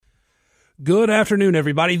Good afternoon,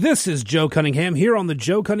 everybody. This is Joe Cunningham here on the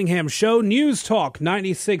Joe Cunningham Show. News Talk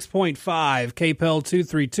 96.5,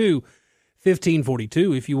 KPEL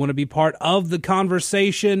 232-1542. If you want to be part of the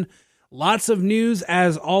conversation, lots of news,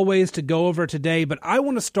 as always, to go over today. But I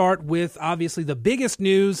want to start with, obviously, the biggest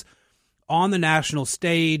news on the national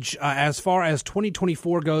stage as far as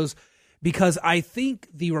 2024 goes, because I think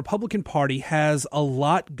the Republican Party has a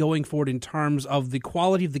lot going forward in terms of the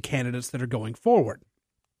quality of the candidates that are going forward.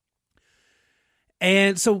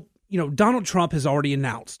 And so, Donald Trump has already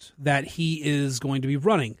announced that he is going to be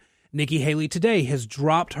running. Nikki Haley today has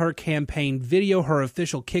dropped her campaign video, her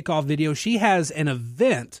official kickoff video. She has an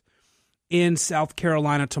event in South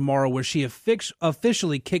Carolina tomorrow where she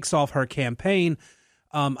officially kicks off her campaign.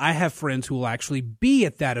 I have friends who will actually be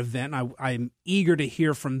at that event. I'm eager to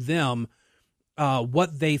hear from them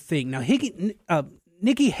what they think. Now,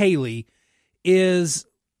 Nikki Haley is,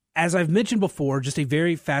 as I've mentioned before, just a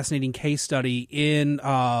very fascinating case study in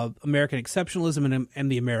American exceptionalism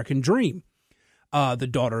and the American dream. The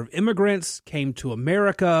daughter of immigrants, came to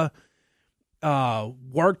America,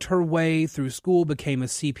 worked her way through school, became a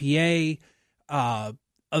CPA,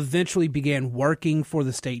 eventually began working for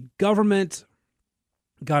the state government,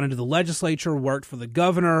 got into the legislature, worked for the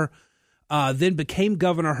governor, then became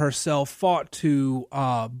governor herself, fought to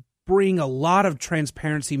bring a lot of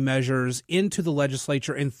transparency measures into the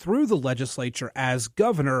legislature and through the legislature as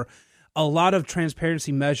governor, a lot of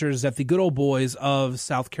transparency measures that the good old boys of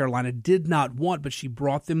South Carolina did not want, but she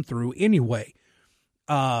brought them through anyway.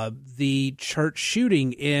 The church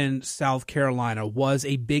shooting in South Carolina was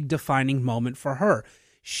a big defining moment for her.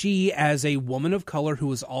 She, as a woman of color who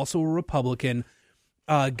was also a Republican,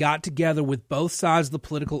 got together with both sides of the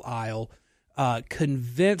political aisle,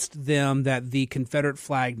 convinced them that the Confederate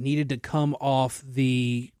flag needed to come off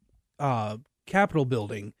the Capitol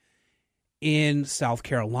building in South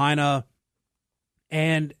Carolina,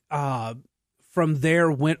 and from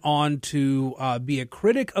there went on to be a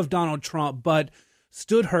critic of Donald Trump, but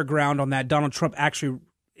stood her ground on that. Donald Trump actually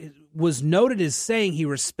was noted as saying he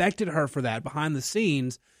respected her for that behind the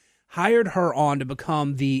scenes, hired her on to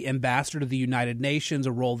become the ambassador to the United Nations,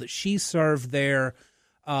 a role that she served there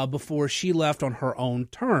before she left on her own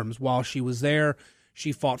terms. While she was there,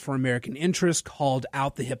 she fought for American interests, called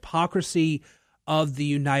out the hypocrisy of the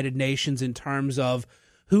United Nations in terms of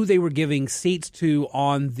who they were giving seats to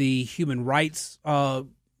on the Human Rights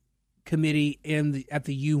Committee at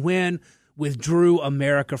the UN, withdrew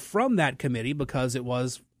America from that committee because it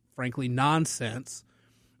was, frankly, nonsense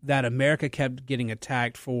that America kept getting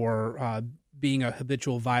attacked for being a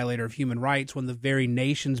habitual violator of human rights when the very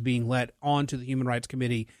nations being let onto the Human Rights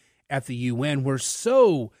Committee at the UN were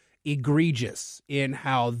so egregious in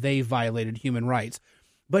how they violated human rights.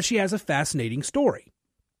 But she has a fascinating story.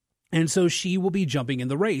 And so she will be jumping in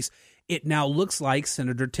the race. It now looks like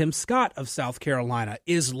Senator Tim Scott of South Carolina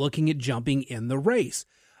is looking at jumping in the race.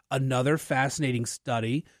 Another fascinating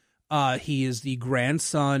study. He is the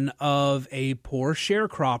grandson of a poor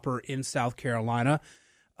sharecropper in South Carolina.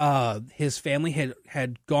 His family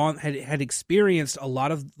had experienced a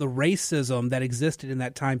lot of the racism that existed in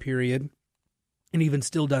that time period, and even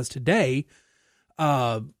still does today.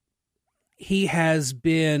 He has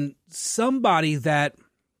been somebody that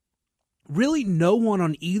really no one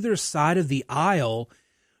on either side of the aisle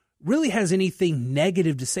really has anything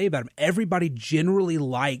negative to say about him. Everybody generally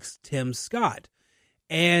likes Tim Scott,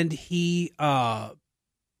 and he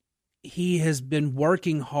has been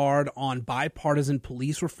working hard on bipartisan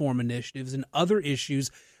police reform initiatives and other issues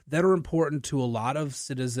that are important to a lot of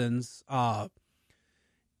citizens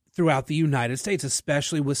throughout the United States,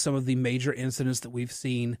 especially with some of the major incidents that we've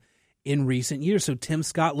seen in recent years. So Tim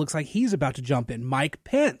Scott looks like he's about to jump in. Mike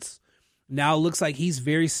Pence now looks like he's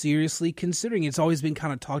very seriously considering. It's always been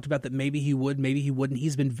kind of talked about that maybe he would, maybe he wouldn't.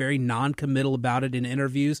 He's been very non-committal about it in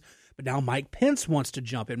interviews. But now Mike Pence wants to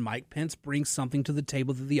jump in. Mike Pence brings something to the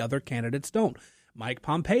table that the other candidates don't. Mike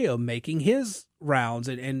Pompeo making his rounds,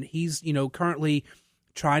 and he's, currently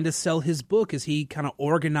trying to sell his book as he kind of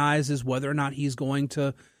organizes whether or not he's going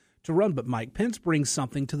to run. But Mike Pence brings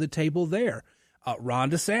something to the table there. Ron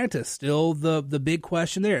DeSantis, still the big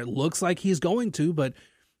question there. It looks like he's going to, but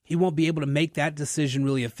he won't be able to make that decision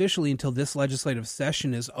really officially until this legislative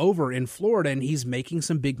session is over in Florida, and he's making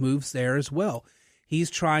some big moves there as well. He's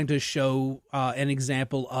trying to show an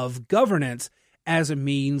example of governance as a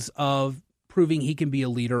means of proving he can be a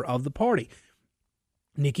leader of the party.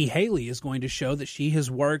 Nikki Haley is going to show that she has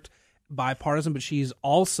worked bipartisan, but she's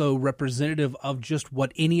also representative of just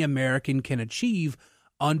what any American can achieve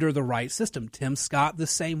under the right system. Tim Scott, the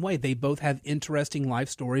same way. They both have interesting life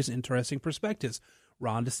stories, interesting perspectives.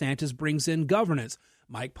 Ron DeSantis brings in governance.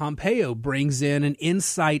 Mike Pompeo brings in an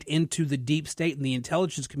insight into the deep state and the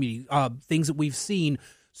intelligence community, things that we've seen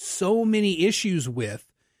so many issues with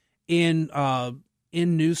in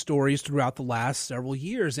news stories throughout the last several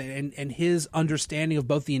years, and his understanding of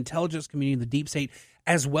both the intelligence community and the deep state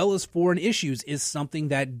as well as foreign issues is something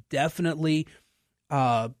that definitely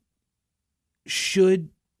should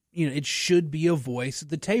be a voice at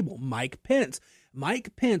the table. Mike Pence,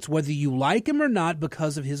 whether you like him or not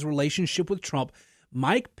because of his relationship with Trump,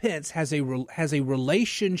 Mike Pence has a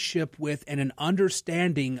relationship with and an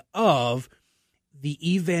understanding of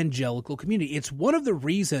the evangelical community. It's one of the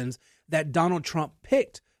reasons that Donald Trump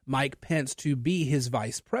picked Mike Pence to be his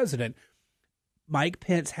vice president. Mike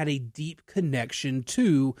Pence had a deep connection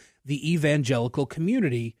to the evangelical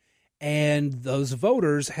community, and those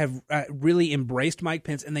voters have really embraced Mike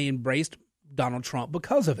Pence, and they embraced Donald Trump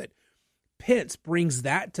because of it. Pence brings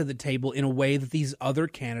that to the table in a way that these other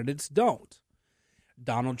candidates don't.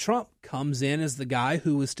 Donald Trump comes in as the guy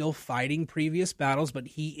who is still fighting previous battles, but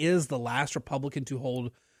he is the last Republican to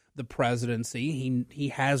hold the presidency. He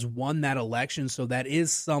has won that election, so that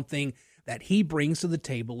is something that he brings to the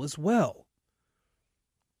table as well.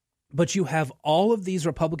 But you have all of these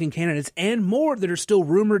Republican candidates and more that are still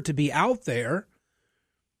rumored to be out there.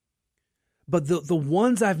 But the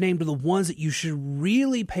ones I've named are the ones that you should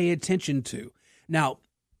really pay attention to. Now,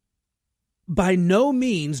 by no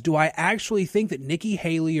means do I actually think that Nikki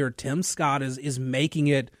Haley or Tim Scott is making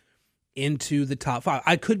it into the top 5.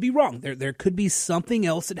 I could be wrong. There could be something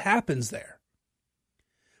else that happens there.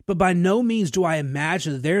 But by no means do I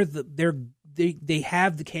imagine that they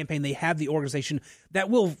have the campaign, they have the organization that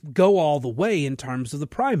will go all the way in terms of the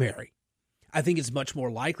primary. I think it's much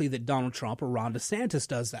more likely that Donald Trump or Ron DeSantis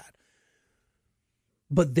does that.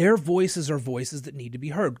 But their voices are voices that need to be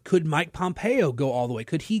heard. Could Mike Pompeo go all the way?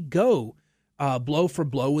 Could he go blow for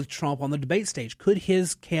blow with Trump on the debate stage? Could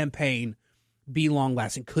his campaign be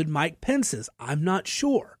long-lasting? Could Mike Pence's? I'm not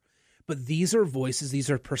sure. But these are voices, these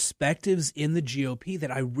are perspectives in the GOP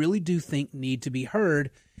that I really do think need to be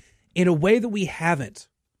heard in a way that we haven't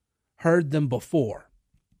heard them before.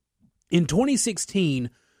 In 2016,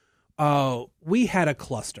 we had a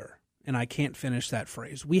cluster, and I can't finish that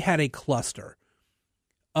phrase. We had a cluster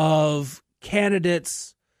of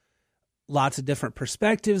candidates, lots of different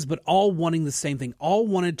perspectives, but all wanting the same thing. All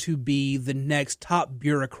wanted to be the next top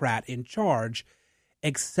bureaucrat in charge,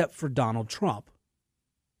 except for Donald Trump.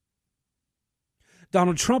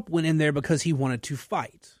 Donald Trump went in there because he wanted to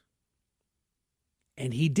fight.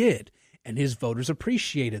 And he did. And his voters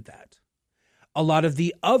appreciated that. A lot of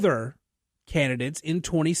the other candidates in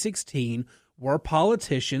 2016 were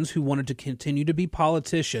politicians who wanted to continue to be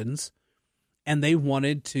politicians, and they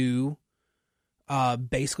wanted to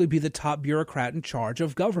basically be the top bureaucrat in charge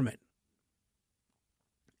of government.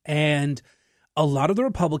 And a lot of the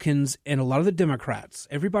Republicans and a lot of the Democrats,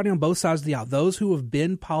 everybody on both sides of the aisle, those who have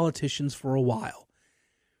been politicians for a while,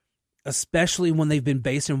 especially when they've been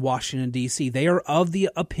based in Washington, D.C., they are of the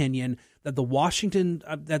opinion that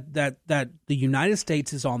that the United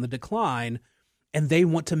States is on the decline, and they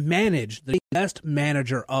want to manage the best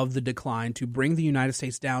manager of the decline to bring the United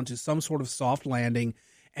States down to some sort of soft landing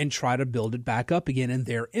and try to build it back up again in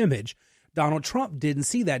their image. Donald Trump didn't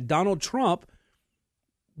see that. Donald Trump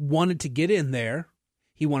wanted to get in there.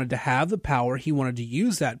 He wanted to have the power. He wanted to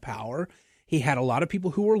use that power. He had a lot of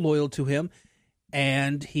people who were loyal to him,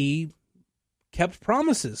 and he kept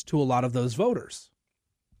promises to a lot of those voters.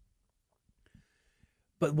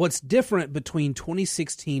 But what's different between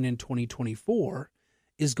 2016 and 2024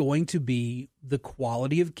 is going to be the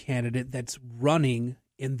quality of candidate that's running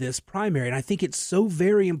in this primary. And I think it's so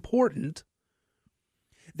very important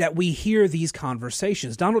that we hear these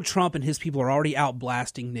conversations. Donald Trump and his people are already out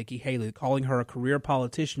blasting Nikki Haley, calling her a career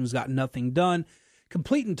politician who's got nothing done.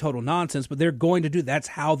 Complete and total nonsense, but they're going to do. That's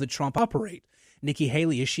how the Trump operate. Nikki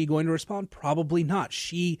Haley, is she going to respond? Probably not.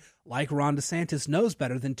 She, like Ron DeSantis, knows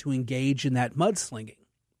better than to engage in that mudslinging.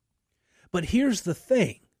 But here's the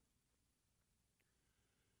thing.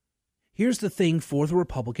 Here's the thing for the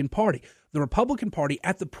Republican Party. The Republican Party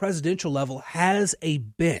at the presidential level has a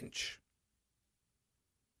bench.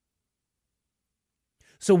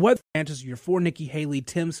 So whether you're for Nikki Haley,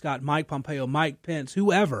 Tim Scott, Mike Pompeo, Mike Pence,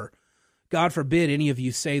 whoever, God forbid any of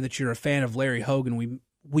you say that you're a fan of Larry Hogan,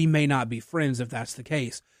 we may not be friends if that's the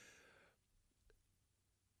case.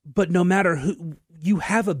 But no matter who, you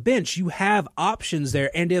have a bench, you have options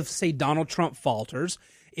there. And if, say, Donald Trump falters,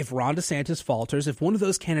 if Ron DeSantis falters, if one of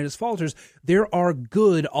those candidates falters, there are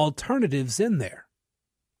good alternatives in there.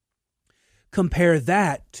 Compare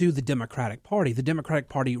that to the Democratic Party. The Democratic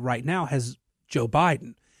Party right now has Joe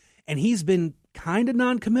Biden, and he's been kind of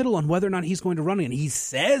non-committal on whether or not he's going to run again. He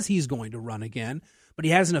says he's going to run again, but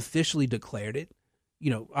he hasn't officially declared it.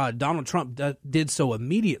 Donald Trump did so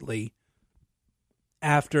immediately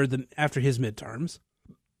after his midterms.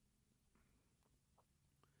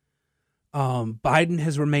 Biden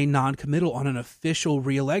has remained non-committal on an official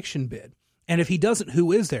re-election bid. And if he doesn't,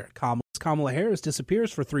 who is there? Kamala Harris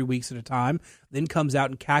disappears for 3 weeks at a time, then comes out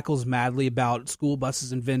and cackles madly about school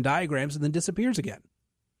buses and Venn diagrams, and then disappears again.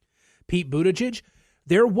 Pete Buttigieg,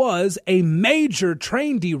 there was a major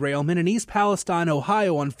train derailment in East Palestine,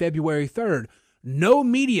 Ohio on February 3rd. No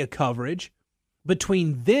media coverage.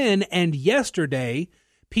 Between then and yesterday,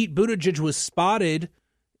 Pete Buttigieg was spotted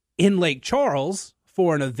in Lake Charles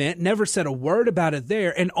for an event, never said a word about it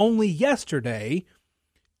there, and only yesterday,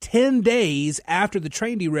 10 days after the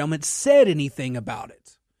train derailment, said anything about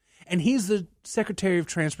it. And he's the Secretary of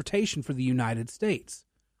Transportation for the United States.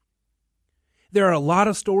 There are a lot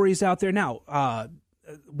of stories out there now.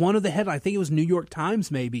 One of the headlines, I think it was New York Times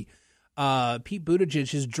maybe, Pete Buttigieg,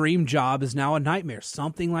 his dream job is now a nightmare,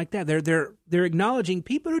 something like that. They're acknowledging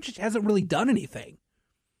Pete Buttigieg hasn't really done anything.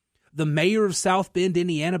 The mayor of South Bend,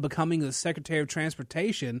 Indiana, becoming the Secretary of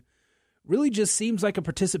Transportation really just seems like a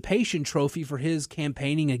participation trophy for his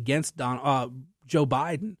campaigning against Joe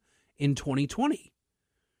Biden in 2020.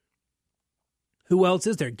 Who else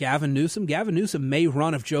is there? Gavin Newsom. Gavin Newsom may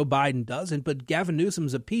run if Joe Biden doesn't, but Gavin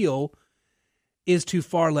Newsom's appeal is to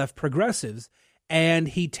far left progressives, and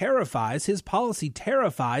his policy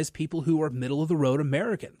terrifies people who are middle of the road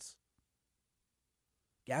Americans.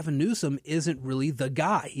 Gavin Newsom isn't really the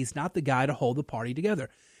guy. He's not the guy to hold the party together.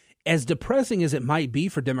 As depressing as it might be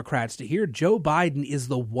for Democrats to hear, Joe Biden is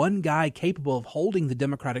the one guy capable of holding the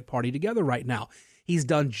Democratic Party together right now. He's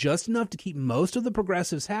done just enough to keep most of the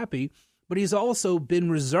progressives happy, but he's also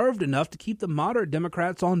been reserved enough to keep the moderate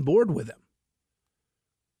Democrats on board with him.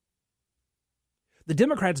 The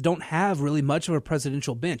Democrats don't have really much of a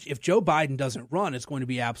presidential bench. If Joe Biden doesn't run, it's going to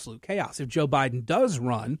be absolute chaos. If Joe Biden does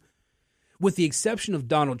run, with the exception of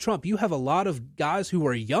Donald Trump, you have a lot of guys who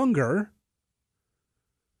are younger,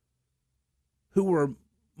 who are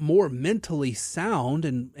more mentally sound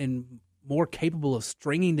and more capable of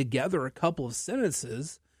stringing together a couple of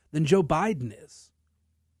sentences than Joe Biden is.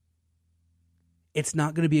 It's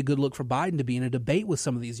not going to be a good look for Biden to be in a debate with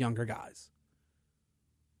some of these younger guys.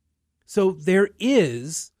 So there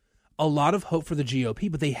is a lot of hope for the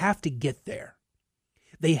GOP, but they have to get there.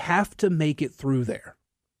 They have to make it through there.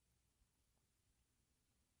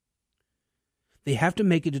 They have to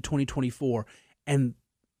make it to 2024, and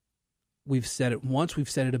we've said it once, we've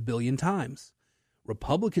said it a billion times.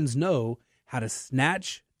 Republicans know how to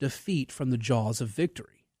snatch defeat from the jaws of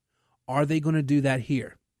victory. Are they going to do that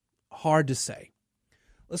here? Hard to say.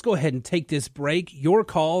 Let's go ahead and take this break. Your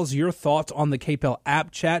calls, your thoughts on the KPEL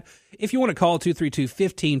app chat. If you want to call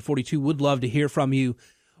 232-1542, would love to hear from you.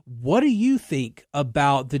 What do you think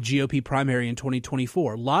about the GOP primary in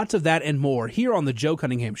 2024? Lots of that and more here on the Joe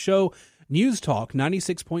Cunningham Show. News Talk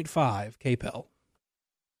 96.5 KPEL.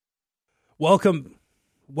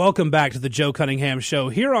 Welcome back to the Joe Cunningham Show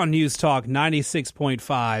here on News Talk 96.5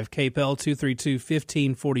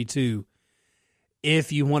 KPEL 232-1542.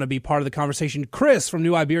 If you want to be part of the conversation, Chris from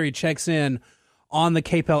New Iberia checks in on the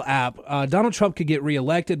KPEL app. Donald Trump could get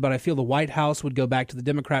reelected, but I feel the White House would go back to the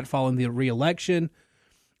Democrat following the reelection.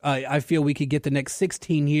 I feel we could get the next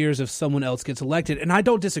 16 years if someone else gets elected, and I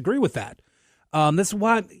don't disagree with that. That's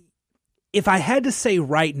why, if I had to say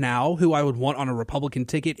right now who I would want on a Republican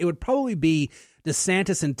ticket, it would probably be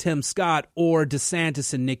DeSantis and Tim Scott or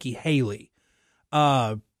DeSantis and Nikki Haley.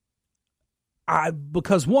 Because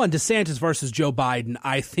one, DeSantis versus Joe Biden,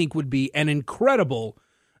 I think would be an incredible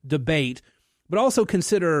debate, but also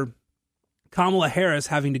consider Kamala Harris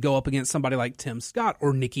having to go up against somebody like Tim Scott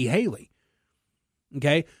or Nikki Haley.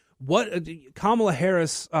 Okay. Kamala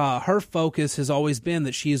Harris, her focus has always been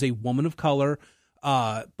that she is a woman of color,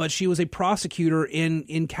 but she was a prosecutor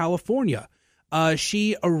in California.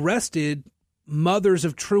 She arrested mothers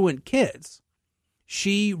of truant kids.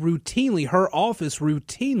 Her office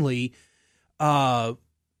routinely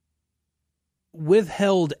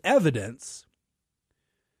withheld evidence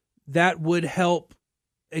that would help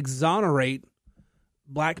exonerate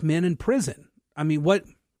black men in prison. I mean,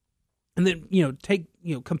 and then,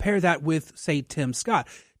 compare that with, say, Tim Scott.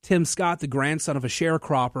 Tim Scott, the grandson of a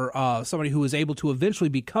sharecropper, somebody who was able to eventually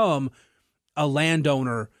become a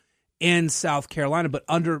landowner in South Carolina, but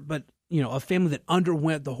a family that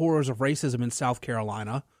underwent the horrors of racism in South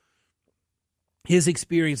Carolina. His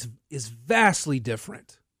experience is vastly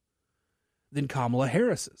different than Kamala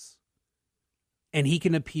Harris's. And he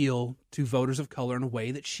can appeal to voters of color in a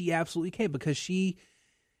way that she absolutely can, because she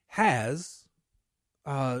has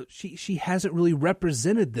she hasn't really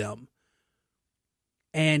represented them,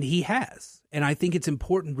 and he has. And I think it's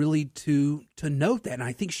important really to note that. And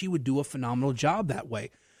I think she would do a phenomenal job that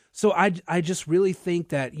way. So I just really think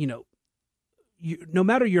that, no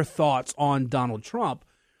matter your thoughts on Donald Trump,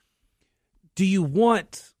 do you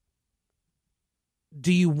want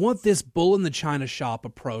this bull in the china shop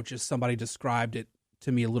approach, as somebody described it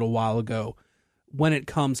to me a little while ago, when it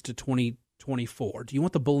comes to 2024? Do you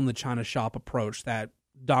want the bull in the china shop approach that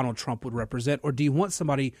Donald Trump would represent, or do you want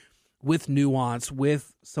somebody with nuance,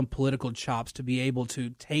 with some political chops, to be able to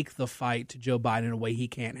take the fight to Joe Biden in a way he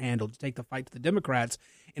can't handle, to take the fight to the Democrats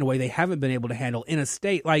in a way they haven't been able to handle, in a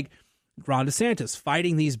state like Ron DeSantis,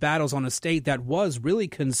 fighting these battles on a state that was really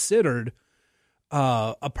considered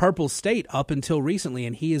a purple state up until recently,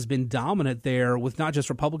 and he has been dominant there with not just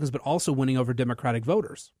Republicans, but also winning over Democratic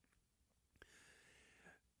voters.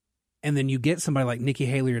 And then you get somebody like Nikki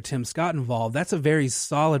Haley or Tim Scott involved. That's a very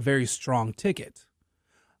solid, very strong ticket.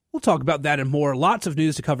 We'll talk about that and more. Lots of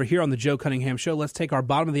news to cover here on the Joe Cunningham Show. Let's take our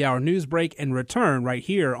bottom of the hour news break and return right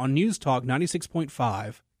here on News Talk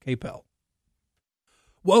 96.5 KPEL.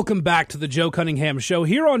 Welcome back to the Joe Cunningham Show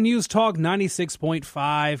here on News Talk 96.5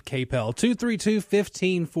 KPEL,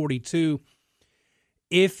 232-1542,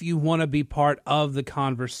 if you want to be part of the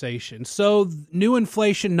conversation. So new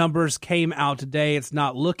inflation numbers came out today. It's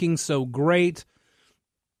not looking so great.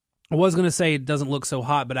 I was going to say it doesn't look so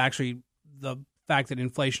hot, but actually the fact that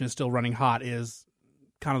inflation is still running hot is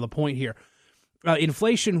kind of the point here.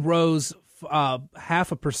 Inflation rose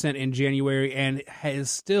 0.5% in January and is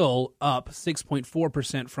still up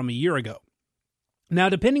 6.4% from a year ago. Now,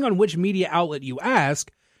 depending on which media outlet you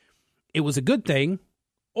ask, it was a good thing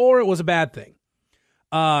or it was a bad thing.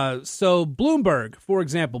 So Bloomberg, for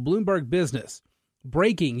example, Bloomberg Business,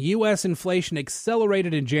 breaking U.S. inflation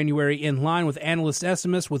accelerated in January in line with analyst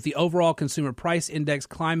estimates, with the overall consumer price index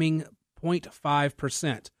climbing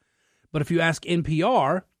 0.5%. But if you ask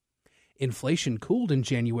NPR, inflation cooled in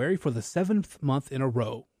January for the 7th month in a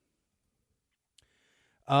row.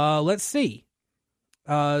 Let's see.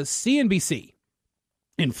 CNBC.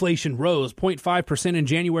 Inflation rose 0.5% in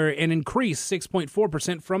January and increased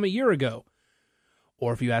 6.4% from a year ago.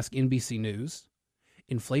 Or if you ask NBC News,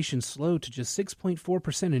 inflation slowed to just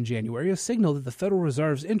 6.4% in January, a signal that the Federal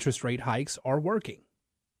Reserve's interest rate hikes are working.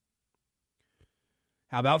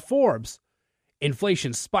 How about Forbes?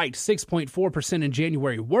 Inflation spiked 6.4% in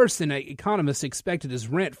January, worse than economists expected as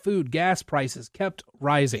rent, food, gas prices kept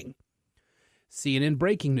rising. CNN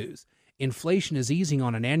breaking news. Inflation is easing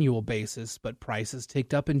on an annual basis, but prices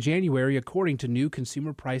ticked up in January according to new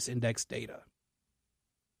Consumer Price Index data.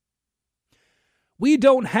 We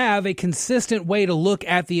don't have a consistent way to look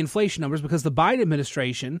at the inflation numbers because the Biden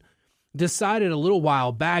administration decided a little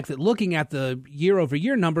while back that looking at the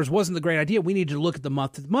year-over-year numbers wasn't the great idea. We needed to look at the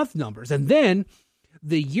month-to-month numbers. And then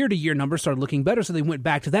the year-to-year numbers started looking better, so they went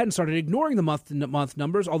back to that and started ignoring the month-to-month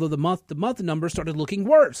numbers, although the month-to-month numbers started looking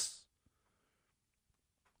worse.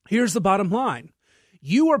 Here's the bottom line.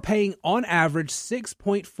 You are paying, on average,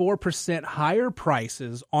 6.4% higher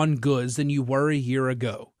prices on goods than you were a year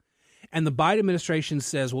ago. And the Biden administration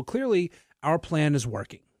says, well, clearly our plan is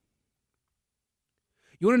working.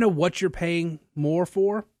 You want to know what you're paying more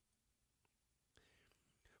for?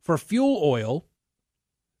 For fuel oil,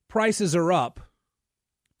 prices are up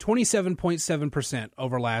 27.7%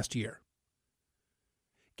 over last year.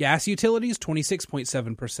 Gas utilities,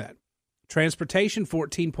 26.7%. Transportation,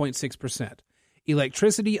 14.6%.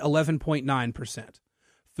 Electricity, 11.9%.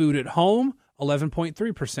 Food at home,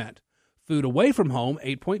 11.3%. Food away from home,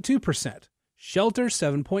 8.2%. Shelter,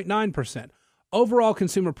 7.9%. Overall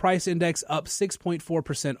consumer price index up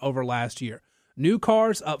 6.4% over last year. New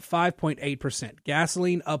cars up 5.8%.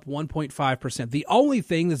 Gasoline up 1.5%. The only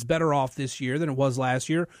thing that's better off this year than it was last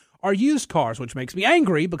year are used cars, which makes me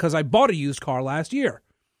angry because I bought a used car last year.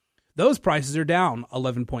 Those prices are down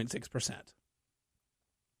 11.6%.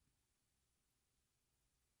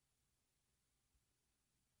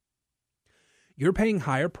 You're paying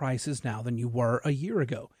higher prices now than you were a year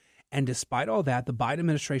ago. And despite all that, the Biden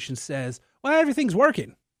administration says, well, everything's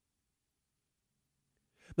working.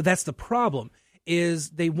 But that's the problem,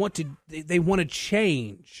 is they want to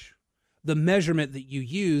change the measurement that you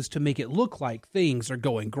use to make it look like things are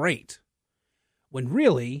going great. When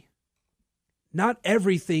really, not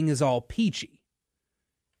everything is all peachy.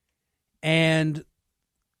 And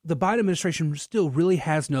the Biden administration still really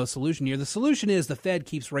has no solution here. The solution is the Fed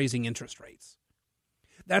keeps raising interest rates.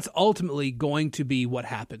 That's ultimately going to be what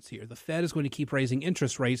happens here. The Fed is going to keep raising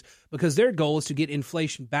interest rates because their goal is to get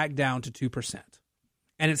inflation back down to 2%.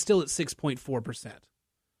 And it's still at 6.4%.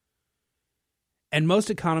 And most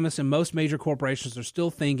economists and most major corporations are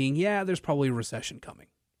still thinking, yeah, there's probably a recession coming.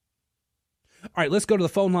 All right, let's go to the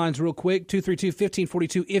phone lines real quick.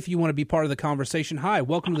 232-1542 if you want to be part of the conversation. Hi,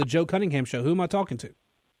 welcome to the Joe Cunningham Show. Who am I talking to?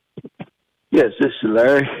 Yes, this is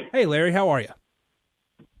Larry. Hey, Larry, how are you?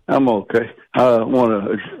 I'm okay. I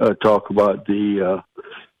want to talk about the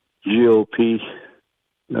GOP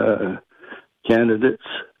candidates.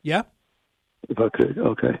 Yeah? If I could,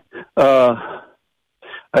 okay.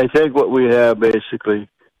 I think what we have basically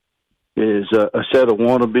is a set of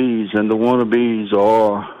wannabes, and the wannabes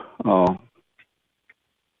are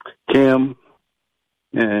Tim,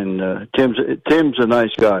 and Tim's a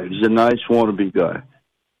nice guy. He's a nice wannabe guy.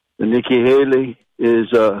 And Nikki Haley is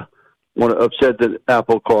want to upset the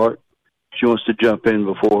apple cart. She wants to jump in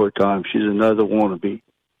before her time. She's another wannabe.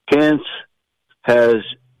 Pence has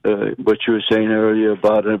what you were saying earlier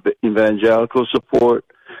about evangelical support.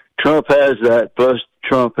 Trump has that, plus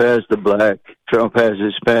Trump has the black, Trump has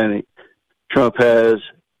Hispanic, Trump has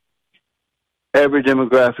every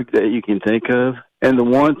demographic that you can think of. And the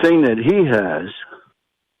one thing that he has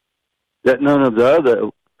that none of the other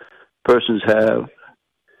persons have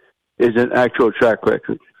is an actual track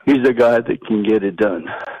record. He's the guy that can get it done.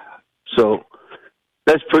 So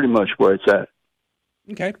that's pretty much where it's at.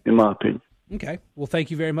 Okay. In my opinion. Okay. Well,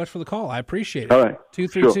 thank you very much for the call. I appreciate it. All right.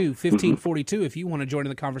 232-1542 if you want to join in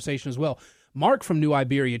the conversation as well. Mark from New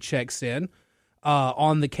Iberia checks in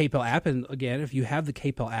on the KPEL app. And again, if you have the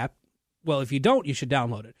KPEL app, well, if you don't, you should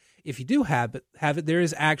download it. If you do have it, there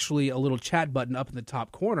is actually a little chat button up in the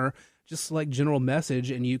top corner. Just select general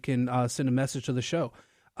message and you can send a message to the show.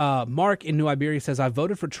 Mark in New Iberia says, I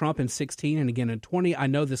voted for Trump in 16 and again in 20. I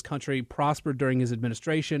know this country prospered during his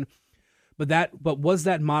administration. But was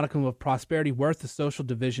that modicum of prosperity worth the social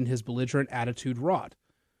division his belligerent attitude wrought?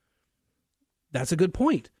 That's a good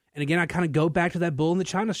point. And again, I kind of go back to that bull in the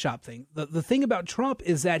china shop thing. The thing about Trump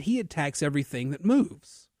is that he attacks everything that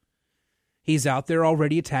moves. He's out there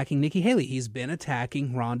already attacking Nikki Haley. He's been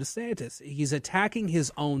attacking Ron DeSantis. He's attacking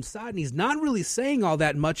his own side, and he's not really saying all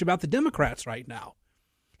that much about the Democrats right now.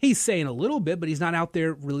 He's saying a little bit, but he's not out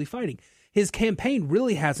there really fighting. His campaign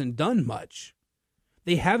really hasn't done much.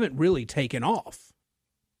 They haven't really taken off.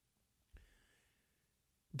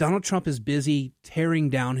 Donald Trump is busy tearing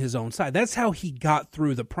down his own side. That's how he got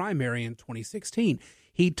through the primary in 2016.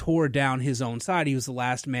 He tore down his own side. He was the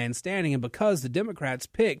last man standing. And because the Democrats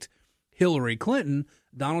picked Hillary Clinton,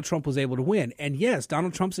 Donald Trump was able to win. And yes,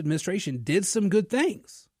 Donald Trump's administration did some good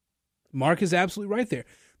things. Mark is absolutely right there.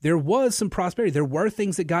 There was some prosperity. There were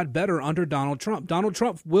things that got better under Donald Trump. Donald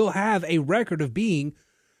Trump will have a record of being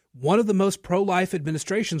one of the most pro-life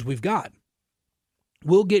administrations we've got.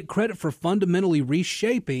 We'll get credit for fundamentally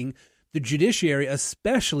reshaping the judiciary,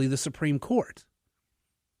 especially the Supreme Court.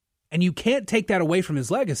 And you can't take that away from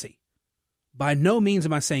his legacy. By no means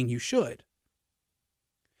am I saying you should.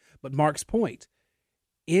 But Mark's point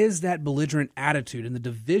is that belligerent attitude and the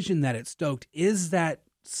division that it stoked, is that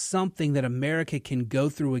something that America can go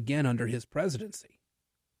through again under his presidency?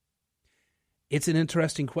 It's an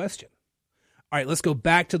interesting question. All right, let's go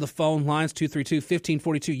back to the phone lines,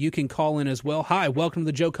 232-1542. You can call in as well. Hi, welcome to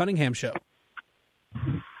the Joe Cunningham Show.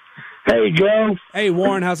 Hey, Joe. Hey,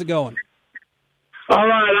 Warren, how's it going? All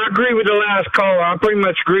right, I agree with the last caller. I pretty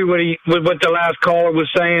much agree with what the last caller was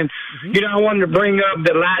saying. Mm-hmm. You know, I wanted to bring up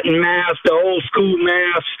the Latin Mass, the old school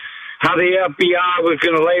Mass, how the FBI was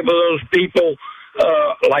going to label those people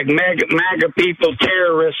like MAGA people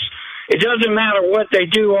terrorists. It doesn't matter what they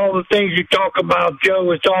do. All the things you talk about,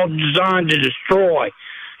 Joe, it's all designed to destroy.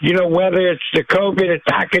 You know, whether it's the COVID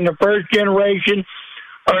attacking the first generation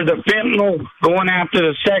or the fentanyl going after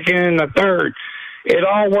the second and the third. It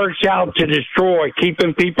all works out to destroy,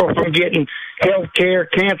 keeping people from getting health care,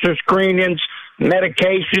 cancer screenings,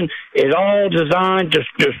 medication. It's all designed to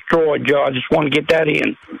destroy, Joe. I just want to get that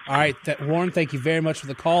in. All right, Warren, thank you very much for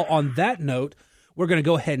the call. On that note, we're going to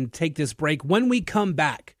go ahead and take this break. When we come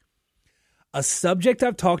back, a subject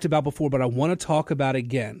I've talked about before, but I want to talk about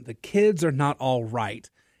again. The kids are not all right,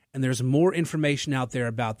 and there's more information out there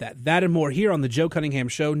about that. That and more here on the Joe Cunningham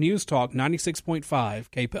Show, News Talk 96.5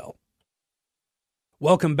 KPEL.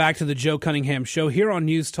 Welcome back to the Joe Cunningham Show here on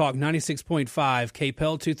News Talk 96.5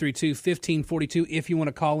 KPEL 232-1542 if you want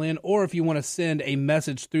to call in or if you want to send a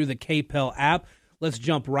message through the KPEL app. Let's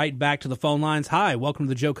jump right back to the phone lines. Hi, welcome to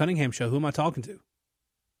the Joe Cunningham Show. Who am I talking to?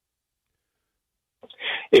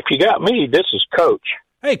 If you got me, this is Coach.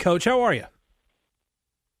 Hey, Coach, how are you?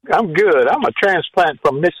 I'm good. I'm a transplant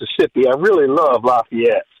from Mississippi. I really love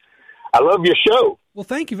Lafayette. I love your show. Well,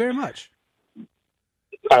 thank you very much.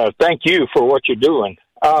 Thank you for what you're doing.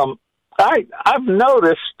 I I've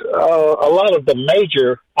noticed a lot of the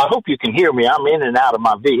major. I hope you can hear me. I'm in and out of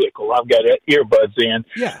my vehicle. I've got earbuds in.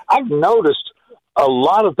 Yeah. I've noticed a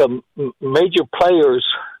lot of the major players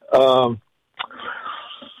on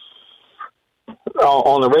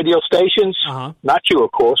the radio stations. Not you,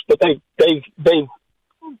 of course, but they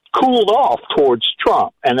cooled off towards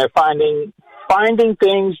Trump, and they're finding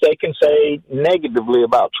things they can say negatively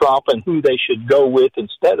about Trump and who they should go with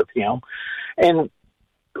instead of him. And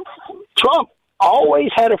Trump always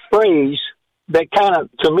had a phrase that kind of,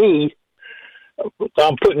 to me,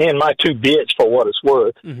 I'm putting in my 2 bits for what it's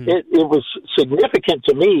worth. Mm-hmm. It was significant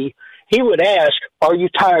to me. He would ask, "Are you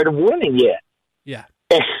tired of winning yet?" Yeah.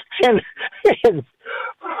 And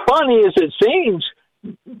funny as it seems,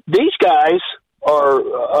 these guys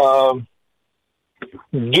are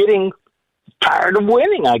getting tired of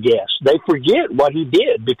winning, I guess. They forget what he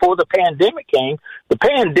did before the pandemic came. The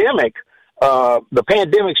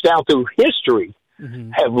pandemics down through history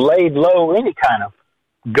have laid low any kind of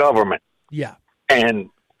government. Yeah. And,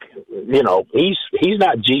 he's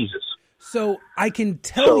not Jesus. So I can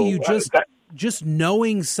tell you just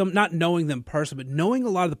knowing not knowing them personally, but knowing a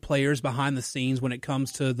lot of the players behind the scenes when it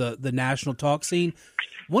comes to the national talk scene,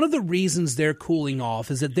 one of the reasons they're cooling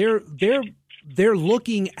off is that they're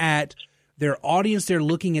looking at their audience, they're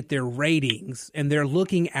looking at their ratings, and they're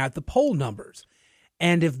looking at the poll numbers.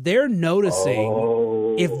 And if they're noticing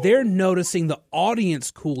the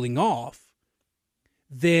audience cooling off,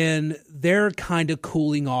 then they're kind of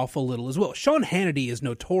cooling off a little as well. Sean Hannity is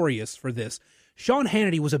notorious for this. Sean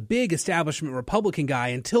Hannity was a big establishment Republican guy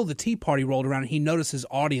until the Tea Party rolled around and he noticed his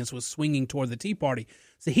audience was swinging toward the Tea Party.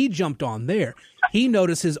 So he jumped on there. He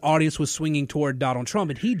noticed his audience was swinging toward Donald Trump,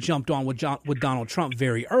 and he jumped on with Donald Trump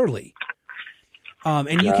very early.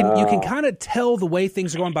 And you can kind of tell the way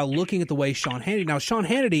things are going by looking at the way Sean Hannity. Now, Sean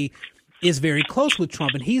Hannity is very close with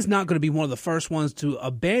Trump, and he's not going to be one of the first ones to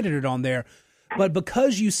abandon it on there. But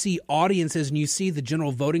because you see audiences and you see the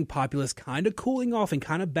general voting populace kind of cooling off and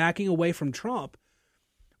kind of backing away from Trump,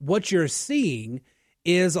 what you're seeing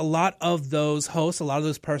is a lot of those hosts, a lot of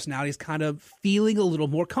those personalities kind of feeling a little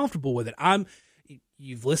more comfortable with it.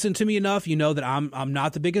 You've listened to me enough, you know that I'm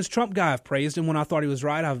not the biggest Trump guy. I've praised him when I thought he was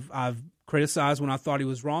right. I've criticized when I thought he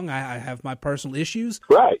was wrong. I have my personal issues.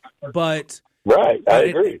 Right. But right, I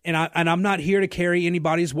agree. And I'm not here to carry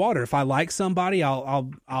anybody's water. If I like somebody,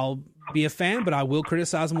 I'll be a fan, but I will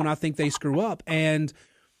criticize them when I think they screw up. And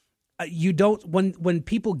you don't when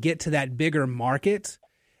people get to that bigger market,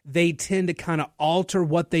 they tend to kind of alter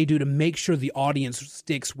what they do to make sure the audience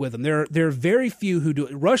sticks with them. There are very few who do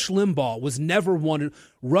it. Rush Limbaugh was never wanted.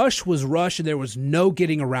 Rush was Rush, and there was no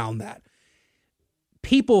getting around that.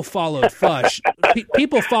 People followed Rush.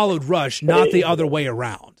 People followed Rush, not the other way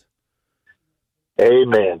around.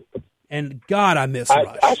 Amen. And God, I miss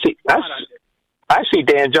Rush. I see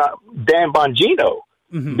Dan Bongino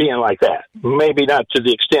being like that. Maybe not to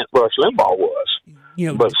the extent Rush Limbaugh was,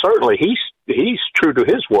 but certainly he's true to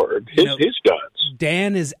his word, his guns.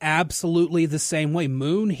 Dan is absolutely the same way.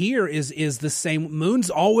 Moon here is the same. Moon's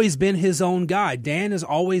always been his own guy. Dan has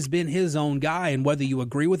always been his own guy, and whether you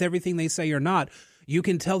agree with everything they say or not, you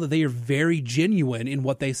can tell that they are very genuine in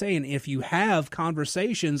what they say. And if you have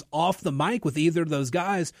conversations off the mic with either of those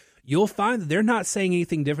guys, you'll find that they're not saying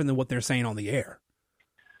anything different than what they're saying on the air.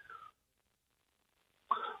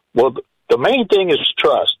 Well, the main thing is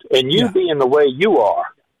trust. And you being the way you are,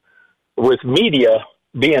 with media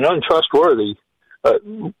being untrustworthy,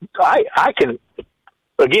 I can,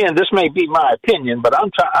 again, this may be my opinion, but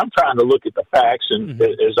I'm trying to look at the facts, and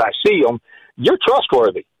as I see them, you're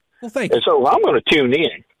trustworthy. Well, thank you. And so I'm going to tune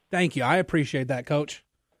in. Thank you. I appreciate that, Coach.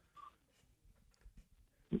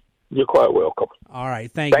 You're quite welcome. All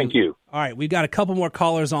right. Thank you. All right. We've got a couple more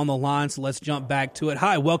callers on the line, so let's jump back to it.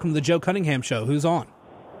 Hi. Welcome to the Joe Cunningham Show. Who's on?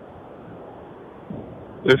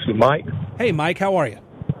 This is Mike. Hey, Mike. How are you?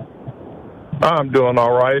 I'm doing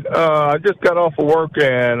all right. I just got off of work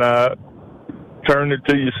and turned it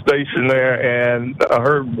to your station there, and I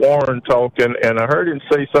heard Warren talking, and I heard him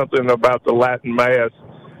say something about the Latin Mass,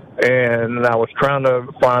 and I was trying to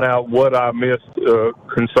find out what I missed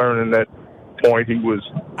concerning that point he was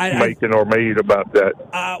making or made about that.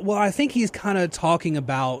 Well, I think he's kind of talking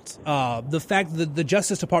about the fact that the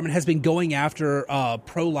Justice Department has been going after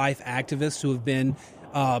pro-life activists who have been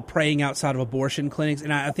praying outside of abortion clinics,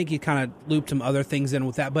 and I think he kind of looped some other things in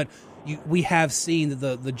with that. But we have seen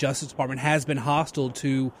that the Justice Department has been hostile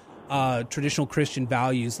to traditional Christian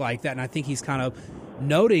values like that, and I think he's kind of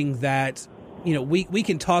noting that we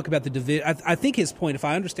can talk about the division. I think his point, if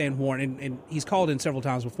I understand Warren, and he's called in several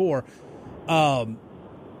times before,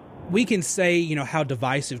 we can say, how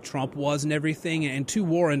divisive Trump was and everything. And to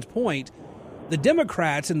Warren's point, the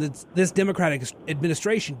Democrats and this Democratic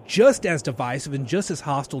administration just as divisive and just as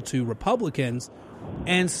hostile to Republicans.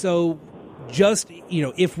 And so just,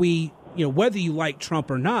 if we, whether you like Trump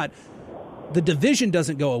or not, the division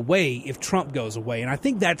doesn't go away if Trump goes away. And I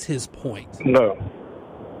think that's his point. No.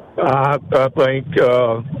 I think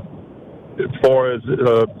as far as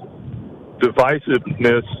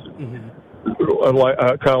divisiveness,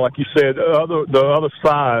 kind of like you said, the other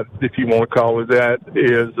side, if you want to call it that,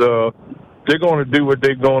 is they're going to do what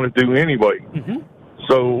they're going to do anyway. Mm-hmm.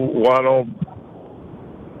 So why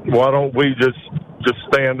don't we just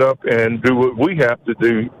stand up and do what we have to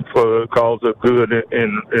do for the cause of good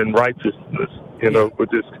and righteousness?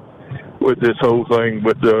 With this whole thing,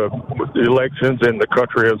 with the elections and the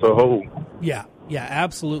country as a whole. Yeah,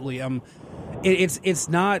 absolutely. It's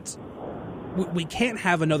not. We can't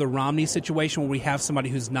have another Romney situation where we have somebody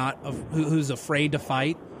who's afraid to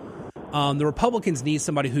fight. The Republicans need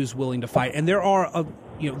somebody who's willing to fight, and there are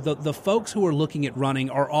the folks who are looking at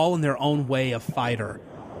running are all in their own way a fighter,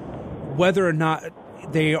 whether or not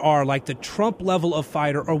they are like the Trump level of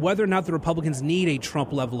fighter, or whether or not the Republicans need a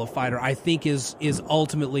Trump level of fighter, I think is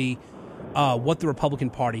ultimately what the Republican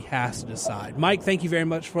Party has to decide. Mike, thank you very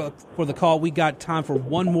much for the call. We got time for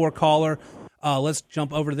one more caller. Let's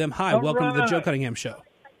jump over to them. Hi, welcome to the Joe Cunningham Show.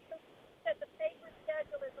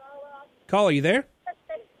 Caller, you there?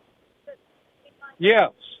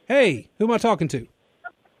 Yes. Hey, who am I talking to?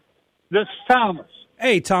 This is Thomas.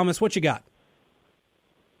 Hey, Thomas, what you got?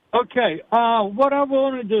 Okay, what I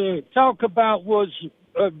wanted to talk about was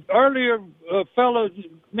earlier a fellow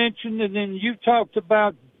mentioned, and then you talked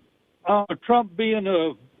about Trump being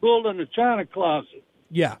a bull in a china closet.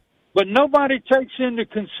 Yeah. But nobody takes into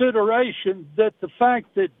consideration that the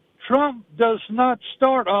fact that Trump does not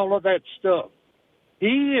start all of that stuff.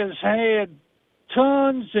 He has had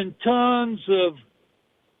tons and tons of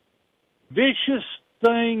vicious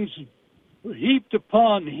things heaped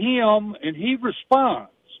upon him, and he responds.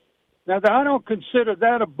 Now, I don't consider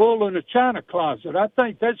that a bull in a china closet. I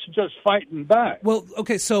think that's just fighting back. Well,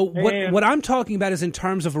 okay, so what I'm talking about is in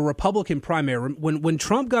terms of a Republican primary. When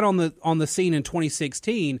Trump got on the scene in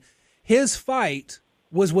 2016, his fight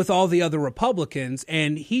was with all the other Republicans,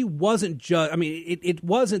 and he wasn't just. I mean, it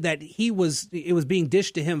wasn't that it was being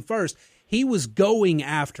dished to him first. He was going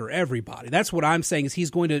after everybody. That's what I'm saying. Is he's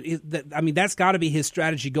going to? That's got to be his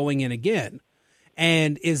strategy going in again.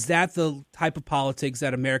 And is that the type of politics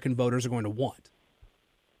that American voters are going to want?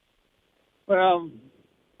 Well,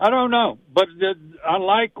 I don't know, but I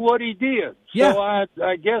like what he did. Yeah. So I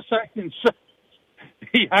guess I can say,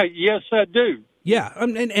 yes, I do. Yeah,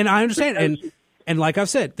 and I understand. And like I've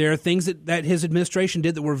said, there are things that his administration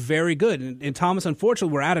did that were very good. And Thomas,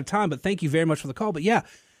 unfortunately, we're out of time, but thank you very much for the call. But yeah,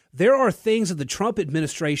 there are things that the Trump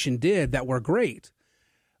administration did that were great.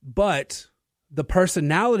 But the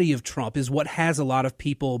personality of Trump is what has a lot of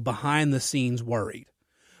people behind the scenes worried.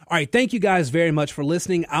 All right, thank you guys very much for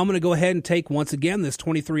listening. I'm going to go ahead and take, once again, this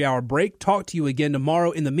 23-hour break. Talk to you again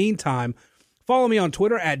tomorrow. In the meantime, follow me on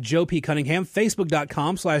Twitter at Joe P. Cunningham,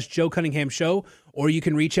 Facebook.com/Joe Cunningham Show, or you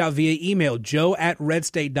can reach out via email,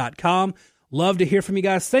 joe@redstate.com. Love to hear from you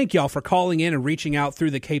guys. Thank y'all for calling in and reaching out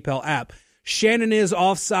through the KPEL app. Shannon is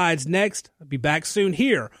Offsides next. I'll be back soon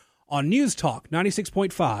here on News Talk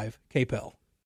 96.5 KPEL.